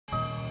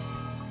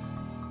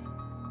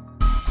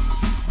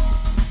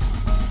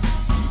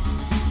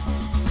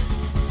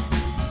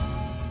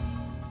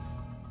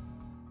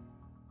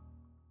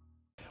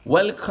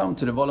Welcome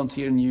to the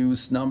Volunteer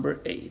News number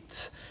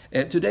 8.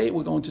 Today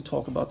we're going to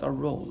talk about our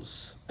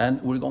roles,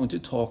 and we're going to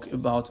talk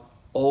about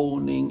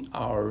owning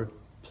our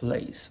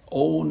place,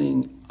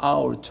 owning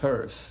our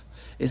turf.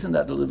 Isn't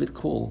that a little bit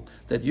cool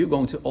that you're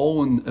going to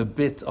own a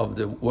bit of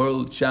the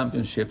World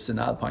Championships in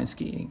alpine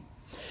skiing?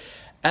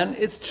 And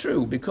it's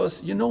true,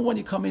 because you know when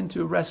you come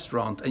into a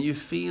restaurant and you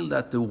feel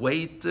that the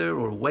waiter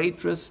or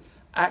waitress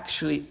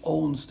actually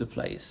owns the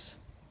place.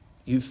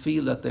 You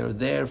feel that they're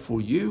there for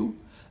you.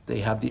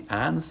 They have the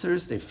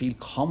answers, they feel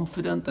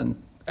confident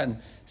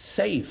and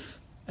safe,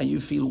 and you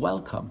feel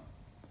welcome.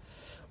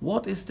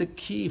 What is the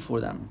key for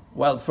them?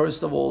 Well,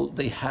 first of all,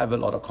 they have a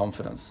lot of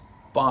confidence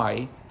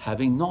by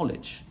having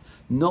knowledge,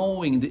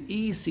 knowing the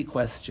easy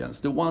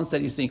questions, the ones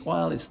that you think,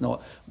 well, it's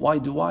not, why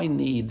do I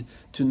need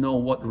to know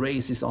what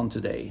race is on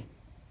today?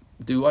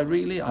 Do I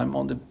really? I'm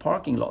on the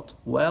parking lot.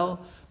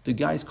 Well, the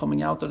guy's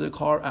coming out of the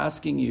car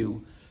asking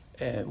you,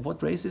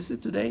 what race is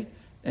it today?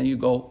 And you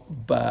go,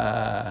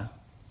 bah.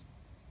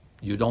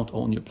 You don't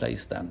own your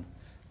place then.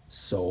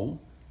 So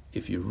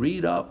if you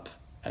read up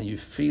and you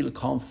feel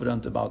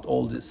confident about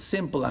all the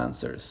simple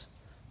answers,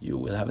 you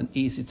will have an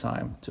easy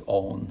time to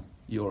own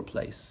your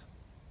place.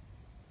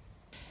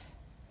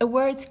 A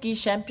World Ski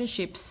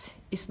Championships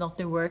is not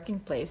a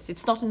working place.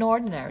 It's not an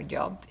ordinary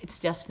job. It's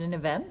just an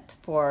event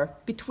for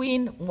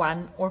between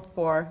 1 or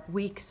 4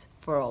 weeks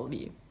for all of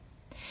you.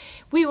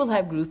 We will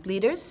have group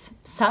leaders.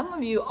 Some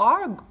of you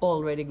are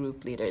already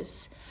group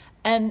leaders,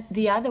 and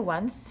the other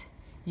ones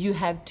you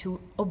have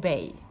to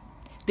obey.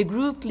 The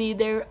group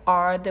leader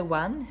are the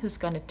one who's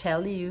going to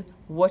tell you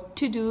what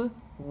to do,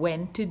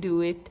 when to do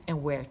it,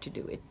 and where to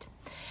do it.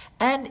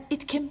 And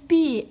it can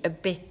be a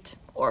bit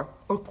or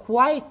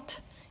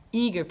quite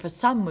eager for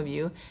some of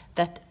you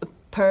that a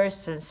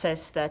person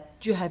says that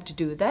you have to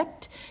do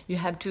that, you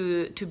have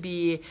to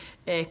be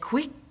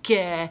quick,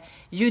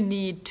 you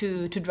need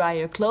to dry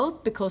your clothes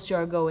because you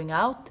are going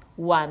out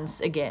once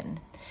again.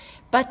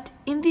 But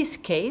in this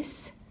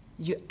case,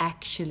 you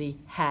actually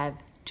have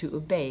to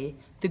obey.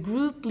 The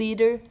group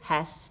leader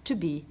has to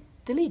be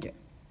the leader.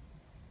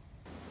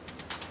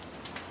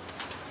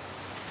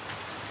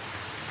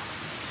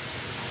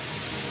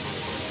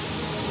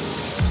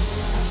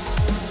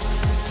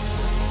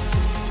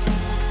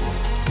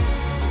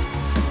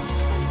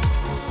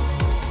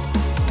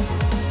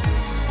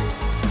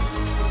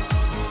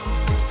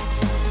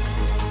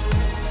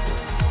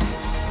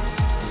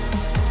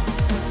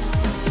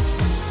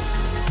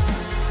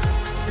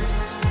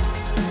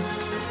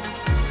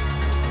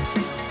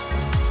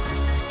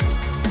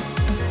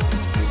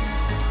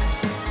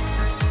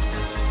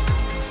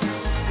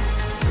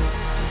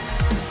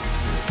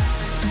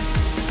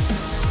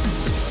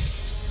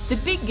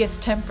 The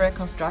biggest temporary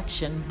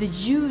construction, the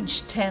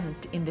huge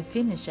tent in the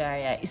finish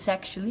area, is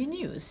actually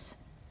news.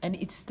 And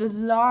it's the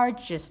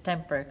largest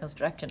temporary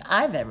construction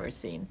I've ever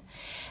seen.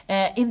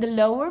 In the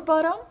lower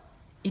bottom,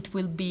 it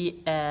will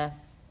be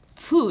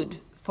food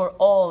for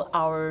all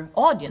our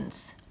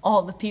audience,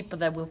 all the people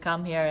that will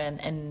come here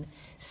and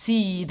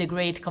see the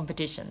great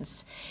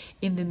competitions.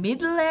 In the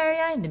middle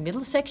area, in the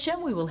middle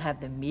section, we will have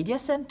the media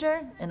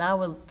center, and I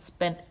will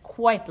spend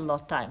quite a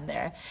lot of time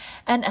there.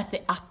 And at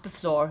the upper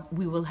floor,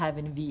 we will have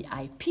a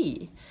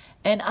VIP.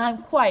 And I'm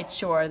quite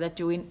sure that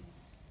you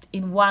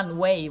in one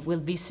way will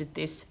visit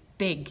this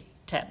big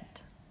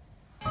tent.